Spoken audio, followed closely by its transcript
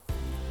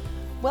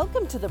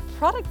Welcome to the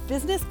Product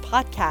Business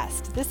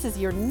Podcast. This is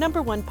your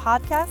number one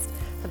podcast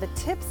for the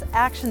tips,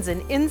 actions,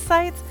 and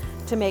insights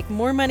to make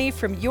more money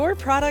from your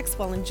products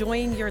while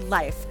enjoying your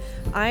life.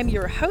 I'm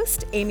your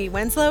host, Amy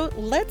Wenslow.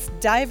 Let's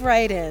dive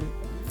right in.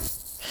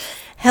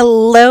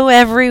 Hello,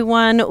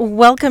 everyone.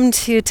 Welcome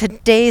to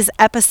today's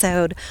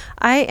episode.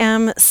 I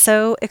am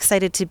so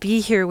excited to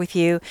be here with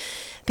you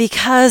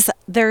because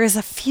there is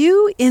a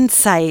few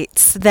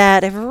insights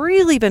that have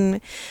really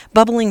been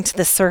bubbling to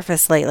the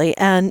surface lately.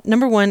 And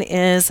number one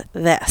is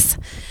this.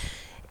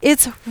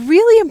 It's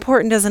really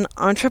important as an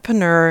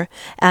entrepreneur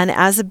and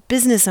as a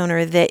business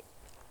owner that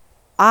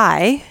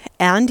I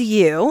and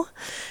you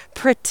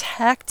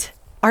protect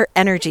our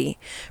energy,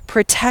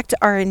 protect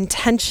our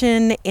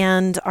intention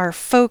and our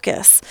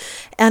focus.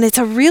 And it's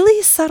a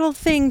really subtle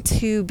thing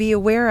to be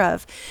aware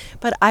of.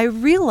 But I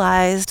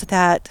realized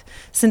that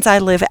since I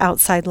live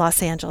outside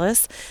Los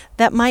Angeles,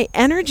 that my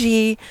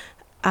energy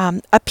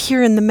up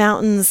here in the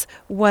mountains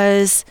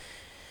was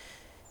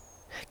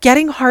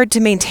getting hard to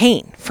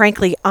maintain,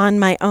 frankly, on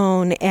my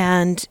own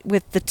and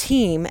with the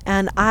team.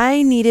 And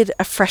I needed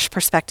a fresh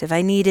perspective.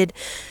 I needed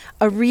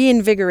a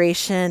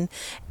reinvigoration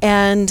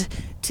and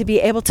to be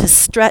able to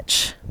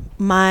stretch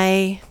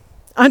my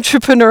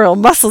entrepreneurial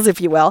muscles, if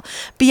you will,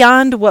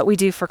 beyond what we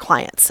do for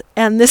clients.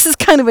 And this is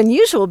kind of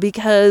unusual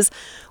because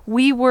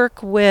we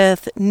work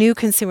with new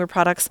consumer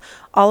products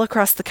all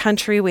across the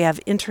country. We have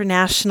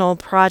international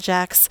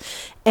projects,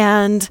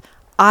 and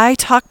I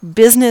talk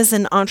business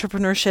and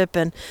entrepreneurship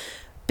and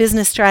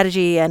business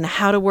strategy and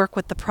how to work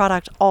with the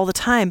product all the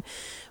time.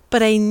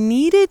 But I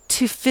needed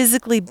to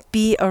physically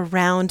be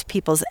around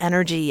people's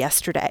energy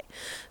yesterday.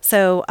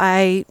 So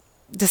I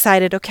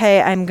decided,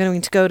 okay, I'm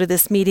going to go to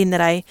this meeting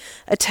that I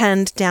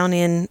attend down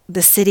in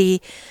the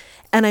city,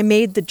 and I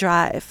made the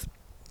drive.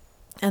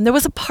 And there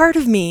was a part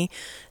of me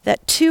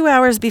that 2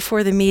 hours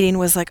before the meeting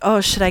was like,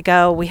 oh, should I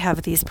go? We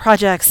have these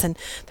projects and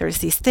there's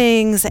these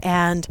things,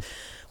 and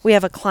we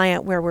have a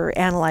client where we're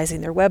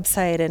analyzing their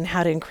website and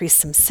how to increase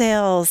some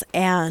sales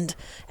and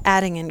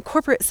adding in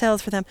corporate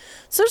sales for them.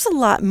 So there's a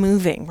lot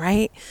moving,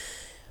 right?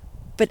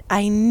 But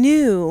I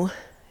knew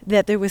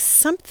that there was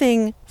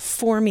something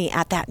for me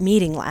at that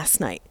meeting last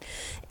night.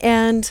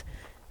 And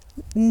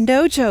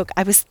no joke,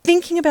 I was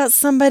thinking about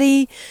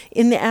somebody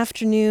in the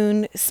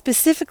afternoon,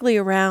 specifically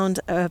around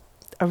a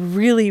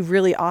really,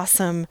 really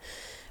awesome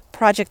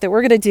project that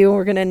we're going to do, and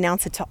we're going to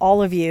announce it to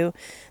all of you,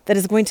 that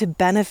is going to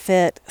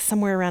benefit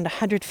somewhere around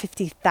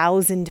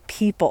 150,000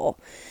 people.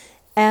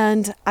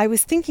 And I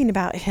was thinking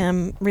about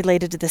him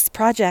related to this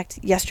project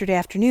yesterday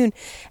afternoon,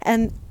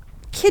 and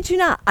kid you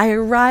not, I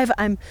arrive,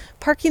 I'm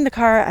parking the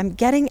car, I'm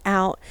getting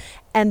out,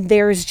 and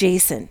there's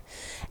Jason.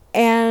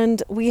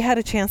 And we had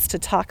a chance to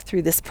talk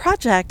through this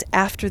project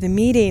after the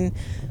meeting.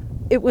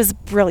 It was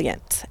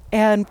brilliant.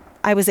 And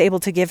I was able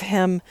to give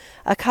him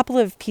a couple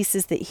of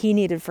pieces that he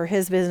needed for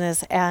his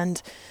business,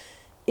 and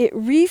it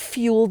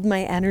refueled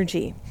my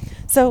energy.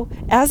 So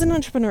as an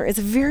entrepreneur, it's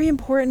very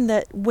important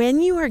that when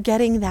you are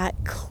getting that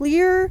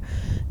clear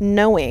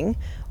knowing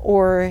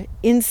or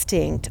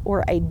instinct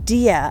or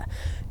idea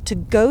to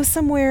go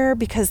somewhere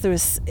because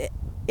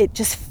it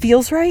just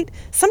feels right,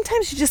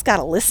 sometimes you just got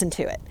to listen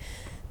to it.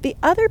 The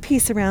other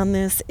piece around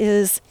this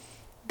is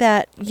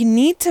that you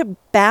need to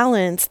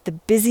balance the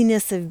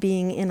busyness of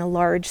being in a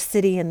large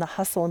city and the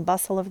hustle and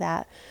bustle of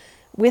that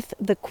with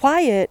the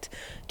quiet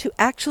to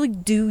actually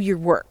do your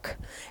work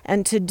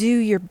and to do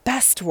your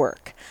best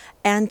work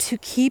and to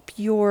keep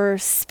your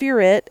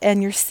spirit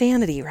and your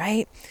sanity,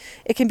 right?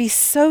 It can be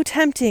so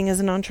tempting as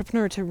an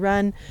entrepreneur to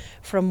run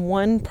from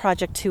one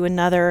project to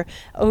another,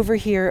 over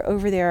here,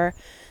 over there.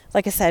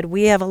 Like I said,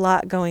 we have a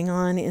lot going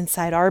on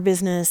inside our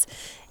business,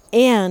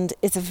 and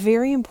it's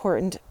very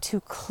important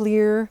to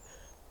clear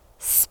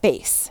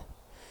space.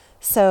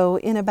 So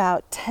in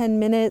about 10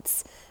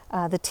 minutes,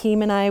 the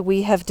team and I,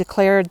 we have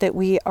declared that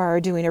we are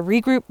doing a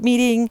regroup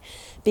meeting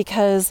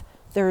because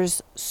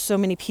there's so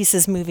many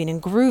pieces moving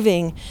and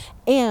grooving,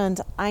 and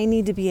I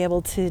need to be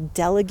able to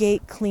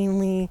delegate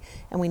cleanly,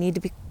 and we need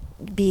to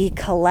be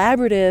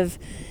collaborative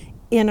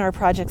in our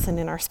projects and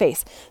in our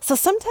space. So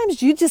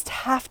sometimes you just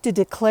have to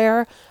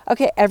declare,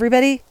 okay,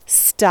 everybody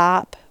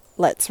stop,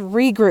 let's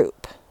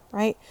regroup,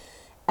 right?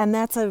 And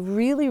that's a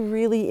really,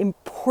 really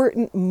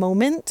important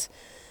moment,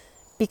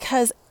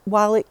 because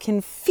while it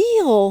can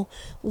feel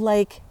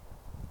like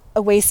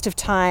a waste of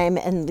time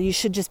and you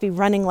should just be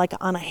running like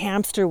on a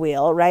hamster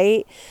wheel,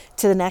 right,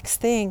 to the next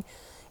thing,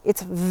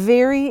 it's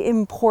very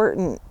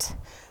important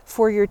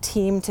for your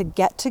team to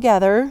get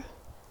together,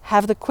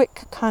 have the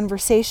quick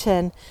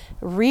conversation,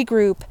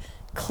 regroup,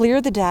 clear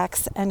the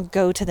decks, and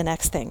go to the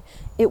next thing.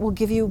 It will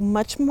give you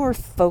much more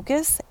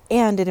focus,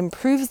 and it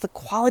improves the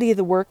quality of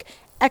the work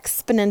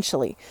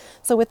exponentially.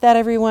 So with that,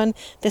 everyone,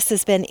 this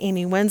has been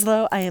Amy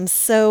Wenslow. I am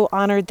so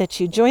honored that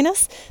you join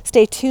us.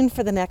 Stay tuned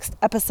for the next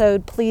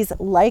episode. Please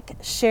like,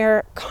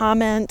 share,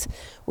 comment.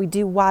 We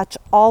do watch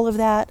all of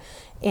that,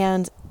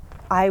 and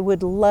I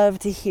would love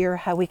to hear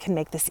how we can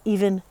make this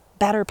even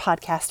better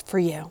podcast for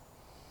you.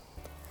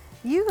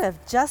 You have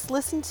just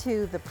listened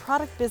to the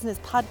Product Business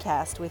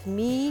Podcast with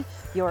me,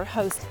 your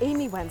host,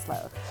 Amy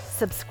Wenslow.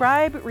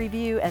 Subscribe,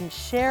 review, and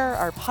share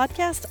our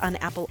podcast on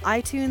Apple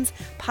iTunes,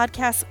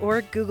 Podcasts,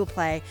 or Google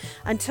Play.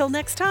 Until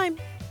next time.